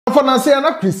For Nancy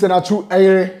na Christian Achu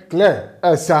Claire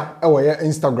esa ewoye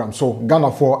Instagram so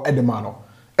Ghana for Edemano.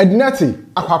 Edneti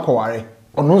akwakware.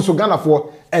 Ono so Ghana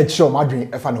for show madwin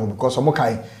efa no because omo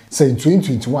kai say in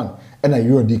 2021 and a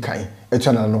year di kai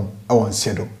channel no I want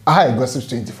sedo. Aha gossip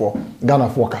 24 Ghana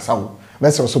for kasawo.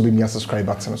 Let's also be me a subscribe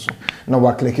button so. Now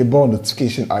we click a bell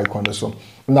notification icon so.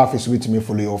 Now Facebook me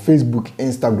follow your Facebook,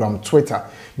 Instagram, Twitter.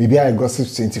 Maybe I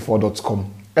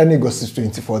gossip24.com. Any gossip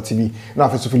 24 TV. Now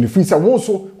first feel free to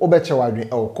also obeche wadwe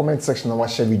or comment section na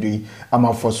share video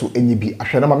am for so any bi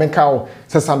ahwe na mamenka o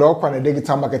se sando okwa na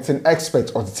digital marketing expert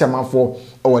or the chairman for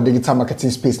our digital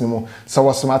marketing space no so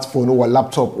our smartphone or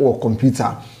laptop or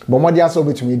computer but more dey also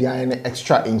between media any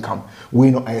extra income we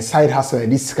know a side hustle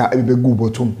this ka e be go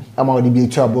bottom am we dey be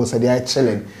trouble so dey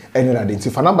chilling any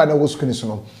identify number na go screen so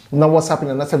no na WhatsApp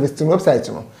na service website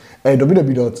no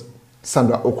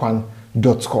www.sandraokwan.com.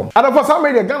 And for some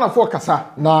media Ghana for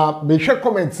kasa na me share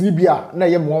comments ni bia na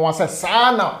ye mo wan say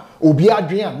sa na obi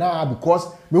adwen na because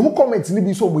me who comments ni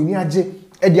bi so mo ni age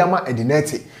ediama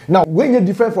edinete now when you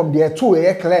different from there two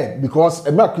e clear because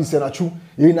e ma Christian Achu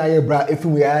ye na ye bra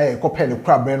efim we aye kope ne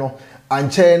krabre no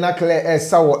anche na clear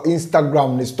esa wo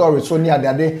Instagram ni story so ni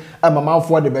ade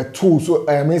amamanfo de be tool so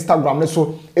Instagram ne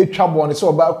so etwabo ne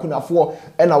so ba kunafo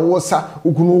e na wo sa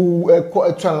ukunu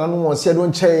etwana no won se do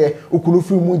nche ukunu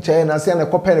fi mu nche na se na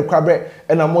kope ne krabre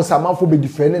e na mo sa manfo be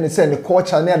different ne se ne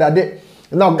culture ne ade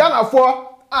now Ghana for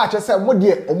a che se mo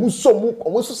de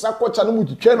omuso sa culture no mu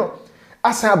twetwe no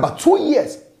asa about 2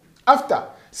 years after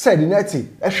said Nartey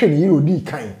ehwe ne yiro di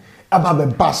kan aba be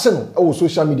basse no e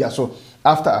social media so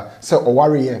after say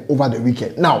Owari over the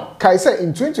weekend. Now, Kai said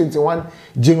in 2021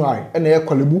 January, and a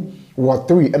Kolebu War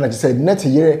 3, and I just said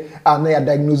Nartey year and they are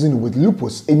diagnosing with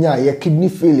lupus, and yeah, kidney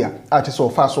failure. I just saw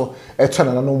fast so a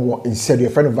channel no more in said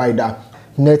your friend of Vida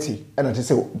Nartey, and I just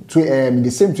said in the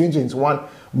same 2021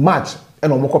 March.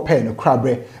 And I'm pen a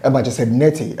crabbe, and I just said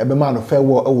Nartey, a man of fair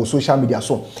war over social media.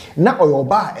 So now or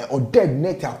bar or dead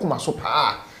Nartey, I come so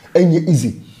and you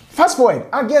easy. Fast forward,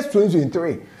 I guess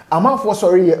 2023. I'm out for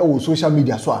sorry over social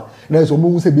media. So there's a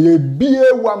move say be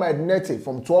one my Nartey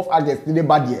from 12 August to the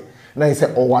bad year. Now he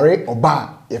said, or worry or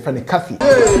bar, if any coffee.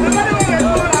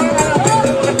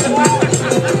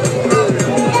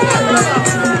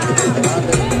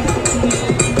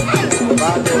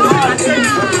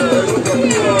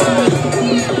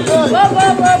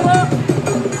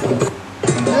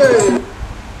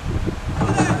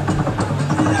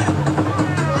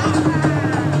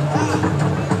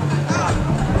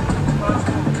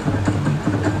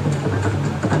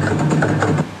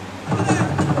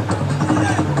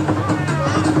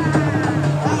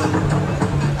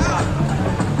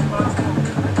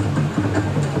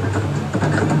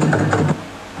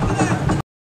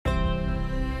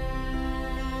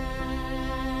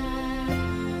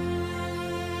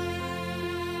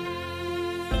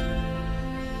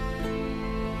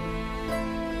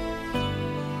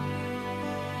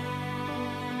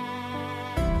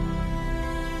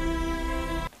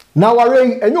 Now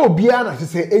worry and you be na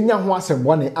say enya ho asem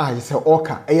bone say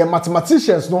oka e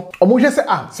mathematicians no omo hwe say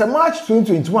say March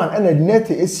 2021 and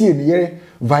Nartey esie ne yere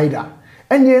Vida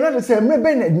and ye na say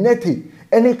mebe na Nartey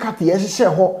ene kat ye hye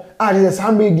ho say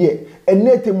some die and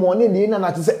Nartey money ne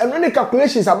na say eno ne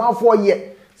calculations about 4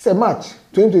 year say March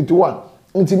 2021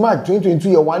 until March 2022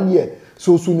 year 1 year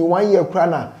so ni 1 year kra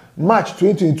na March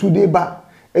 2022 dey ba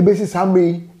e be say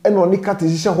some eno ne kat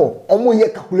hye ho omo ye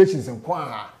calculations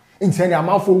nkwa in any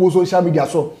amount for social media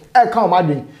so I can't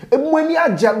imagine many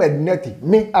a German Nartey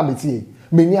me amity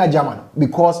many a German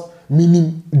because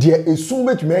meaning there is so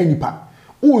much me nipa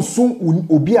who soon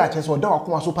obi a chese oda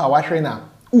akoma so pa wa hwe na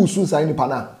who soon say nipa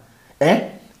na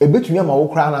e betumi ama wo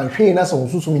kra na hwe na so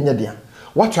so nya dia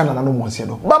what try na no mo se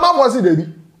do mama mo se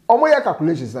debi omo ye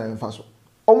calculations na enfa so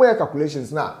omo ye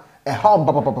calculations na e how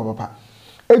papa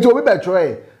it will be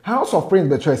better House of Prince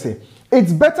better say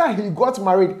it's better he got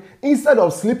married instead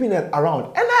of sleeping around.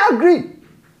 And I agree.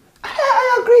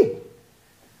 I agree.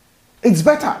 It's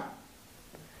better.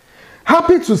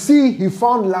 Happy to see he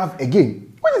found love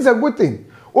again, which is a good thing.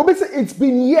 Obviously, it's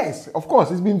been years. Of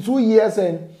course, it's been 2 years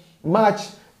and March,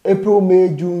 April,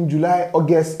 May, June, July,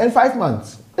 August, and 5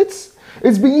 months. It's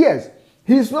been years.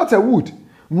 He's not a wood.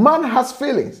 Man has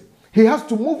feelings. He has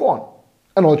to move on.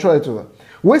 And I'll try to.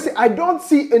 We say, I don't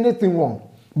see anything wrong.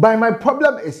 But my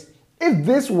problem is, if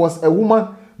this was a woman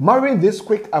marrying this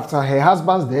quick after her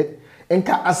husband's death, and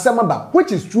asemaba,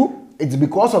 which is true, it's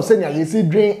because of saying you see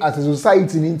drain as a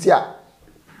society in India.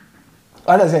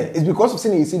 As I said, it's because of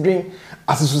saying you see drain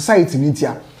as a society in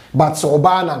India. But so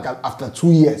after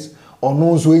 2 years, or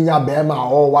no so in your bema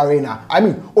or worry now. I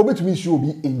mean, over to me she will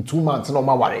be in 2 months, no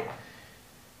more worry.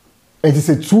 It is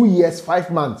a 2 years,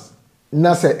 5 months.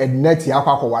 Nasa Nartey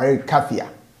akwakoware kafia.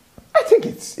 I think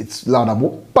it's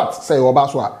laudable, but say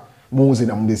obaswa moons in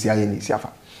amdesia yeni siafa.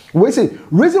 We say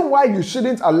reason why you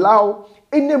shouldn't allow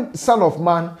any son of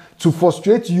man to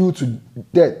frustrate you to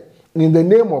death in the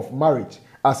name of marriage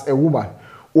as a woman.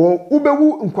 Or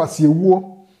ubewu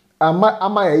nkwasiewo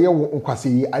ama yeye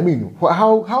nkwasieyi. I mean,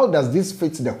 how does this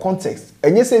fit the context?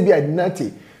 And you say be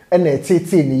Nartey and a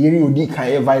tete ni yeri odi kan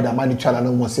evide the money chala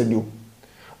no mo sedio.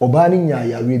 Obani nya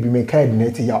ya we be make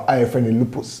Nartey ya friend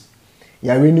lupus.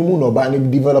 Ya we ni mu no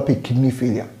obani develop a kidney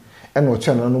failure. And no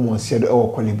channel no mo sedo e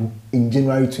wo kolebu in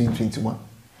January 2021.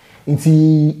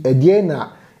 Inti edie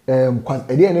na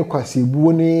edie ne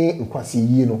kwasiebu ne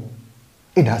nkwasieyi no.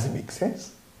 It doesn't make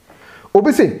sense.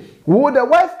 Obi say, would the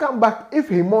wife come back if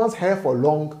he mourns her for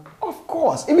long? Of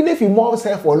course. Even if he mourns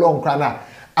her for long, krana.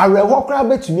 I will walk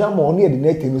around to me money at the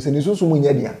net and say, "So much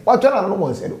idea." What I don't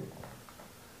want to say.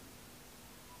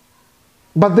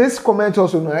 But this comment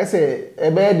also, I say,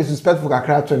 a bad disrespectful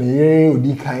character,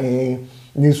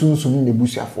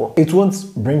 it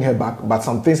won't bring her back, but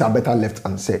some things are better left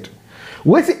unsaid.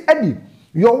 Wait, Eddie,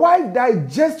 your wife died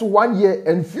just 1 year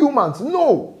and few months.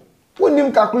 No, when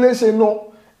him calculation, no.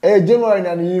 January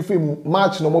and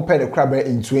March no more pay the crab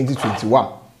in 2021.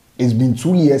 It's been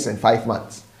 2 years and 5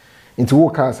 months. Into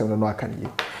what cancer no can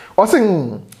you?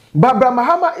 Also, Barbara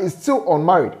Mahama is still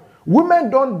unmarried. Women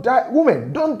don't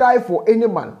die for any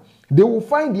man. They will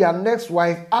find their next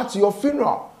wife at your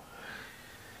funeral.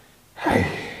 Hey,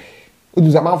 it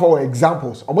is a man for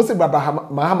examples. Almost say Barbara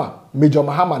Mahama, Major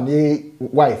Mahama, ne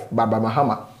wife Barbara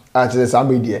Mahama. Actually,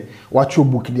 somebody there. Watch your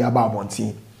book the about one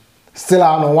thing. Still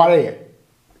I don't worry.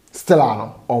 Still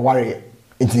on worry.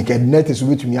 Into the net is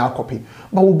with me a copy.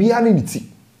 But will be an unity.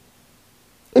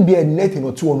 It be a net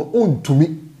or two on own to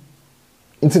me.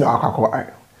 Into the aqua.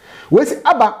 We say,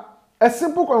 Abba, a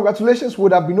simple congratulations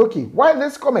would have been okay. Why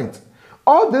this comment?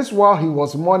 All this while he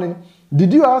was mourning,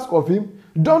 did you ask of him?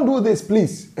 Don't do this,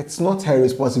 please. It's not her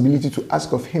responsibility to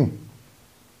ask of him.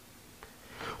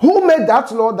 Who made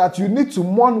that law that you need to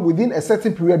mourn within a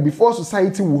certain period before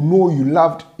society will know you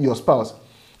loved your spouse?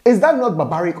 Is that not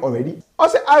barbaric already? I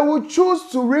say, I would choose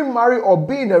to remarry or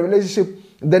be in a relationship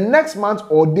the next month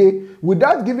or day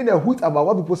without giving a hoot about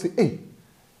what people say, hey.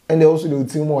 And they will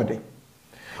think more day.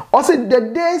 Also, the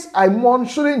days I mourn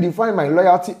shouldn't define my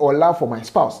loyalty or love for my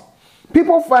spouse.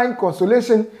 People find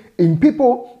consolation in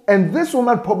people, and this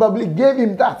woman probably gave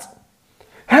him that.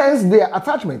 Hence their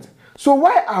attachment. So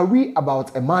why are we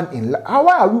about a man in love?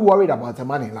 Why are we worried about a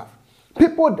man in love?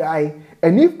 People die,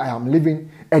 and if I am living,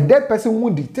 a dead person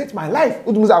won't dictate my life.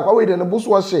 It means I wait and the boss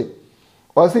was she.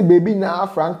 Or say, baby, now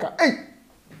Franca, hey,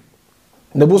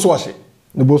 the boss was she.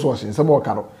 The boss was she. Some more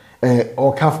caro.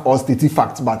 Or calf or stated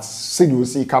facts, but see you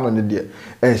see come on the dear.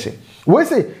 We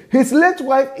say his late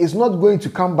wife is not going to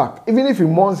come back, even if he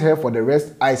mourns her for the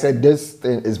rest. I said this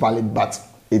thing is valid, but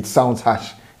it sounds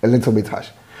harsh, a little bit harsh.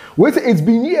 We say it's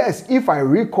been years, if I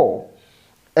recall,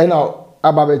 and now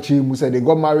Ababechi Musa, they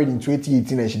got married in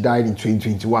 2018 and she died in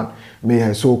 2021. May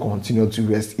her soul continue to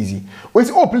rest easy. We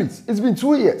say, oh please, it's been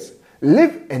 2 years.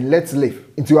 Live and let's live.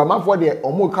 Into a month for the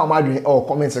or come out or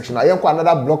comment section. I am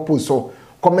another blog post so.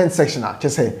 Comment section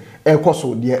just say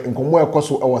so there in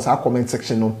koso was our comment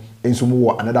section no in some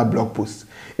another blog post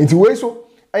into way so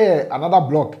another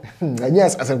blog and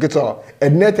yes as I'm getting a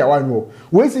net I want know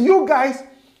we say you guys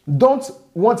don't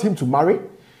want him to marry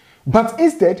but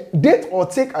instead date or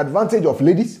take advantage of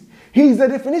ladies. He is the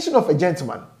definition of a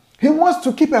gentleman. He wants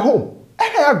to keep a home.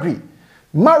 I agree.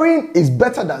 Marrying is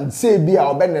better than say be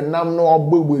or ben and nam no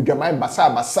with your mind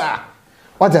basa.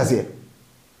 What does it?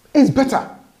 It's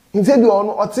better. Instead, you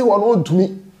are say one to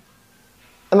me.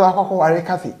 And I worry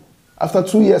Kathy. After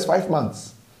 2 years, 5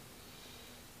 months.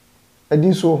 I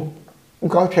did so. You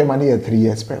can't try money at 3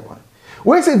 years per one.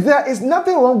 We say there is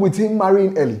nothing wrong with him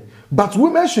marrying early. But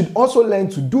women should also learn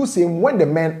to do same when the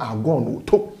men are gone.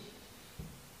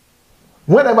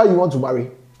 Whenever you want to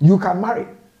marry, you can marry.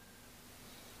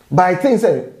 But I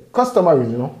think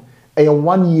customary, you know, a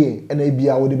 1 year and maybe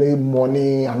I would be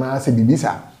money and I say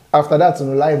bibisa. After that, you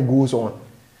know, life goes on.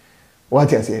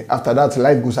 What I say? After that,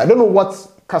 life goes. I don't know what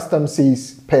custom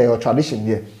says per or tradition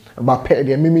here, but per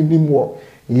the minimum more.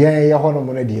 Yeah,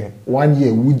 1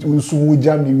 year, we soon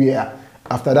jam the year.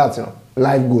 After that, you know,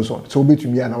 life goes on. So be to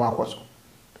me and our course.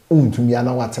 To me and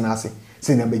our tenacity.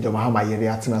 Say the Major Mahama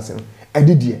year tenacity. I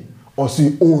did here. Or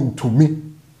see own to me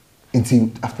until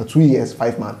after 2 years,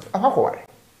 5 months. I'm not worried.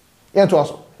 Yeah, to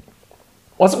us.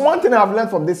 What's one thing I've learned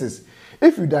from this is,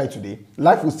 if you die today,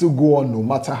 life will still go on no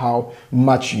matter how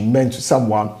much you meant to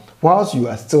someone whilst you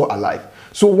are still alive.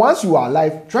 So once you are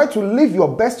alive, try to live your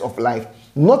best of life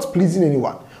not pleasing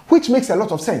anyone, which makes a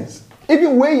lot of sense.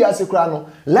 Even where you are secret,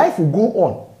 life will go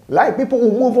on. Life, people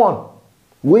will move on.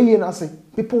 Where you are,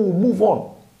 people will move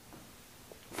on.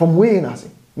 From where you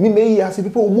are,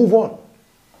 people will move on.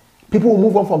 People will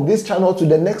move on from this channel to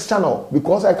the next channel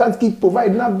because I can't keep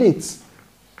providing updates.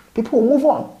 People will move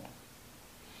on.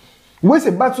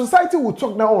 But society will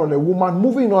talk now on a woman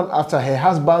moving on after her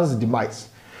husband's demise.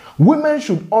 Women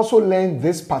should also learn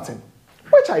this pattern,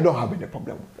 which I don't have any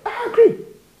problem with. I agree.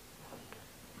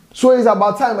 So it's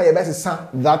about time I best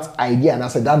that idea and I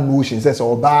said that notion says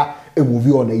a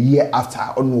movie on a year after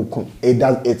or no.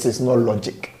 It is not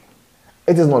logic.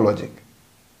 It is not logic.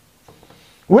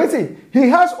 He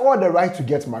has all the right to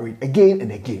get married again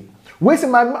and again.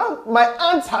 My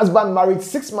aunt's husband married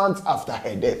 6 months after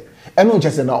her death. And not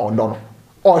just now on Dono.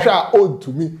 Or shall old to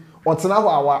me. Or to now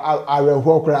I will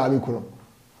walk around.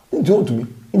 Don't to me.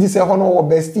 It is a honor or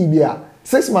bestie.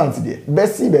 6 months there.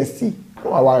 Bestie.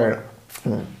 No, I worry.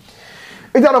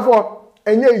 It's therefore,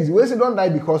 and yes, we don't die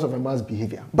because of a man's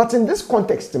behavior. But in this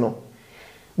context,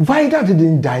 Vida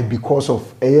didn't die because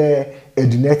of a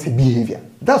genetic behavior.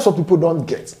 That's what people don't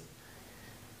get.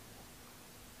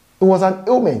 It was an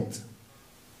ailment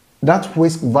that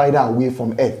whisked Vida away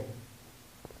from earth.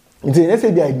 Let's say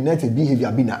a genetic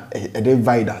behavior being a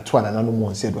Vida to another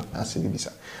one said,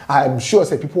 I'm sure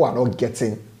people are not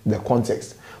getting the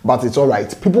context, but it's all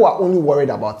right. People are only worried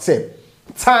about time,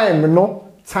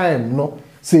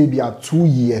 say be 2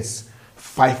 years,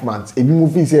 5 months. If you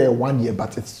move say 1 year,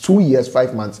 but it's 2 years,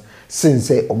 5 months since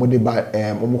say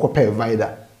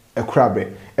Vida a crab.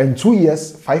 And 2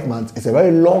 years, 5 months is a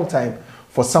very long time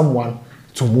for someone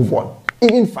to move on.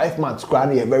 Even 5 months,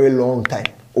 a very long time.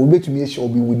 Obe to me she'll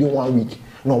be within 1 week,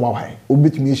 no why.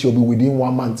 Obe to me she'll be within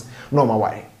 1 month, no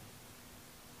why.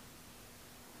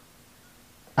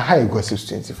 A high gossip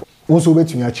 24. Also wait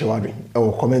to me at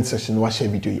your comment section, watch a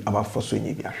video about for so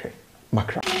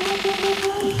Magraheb.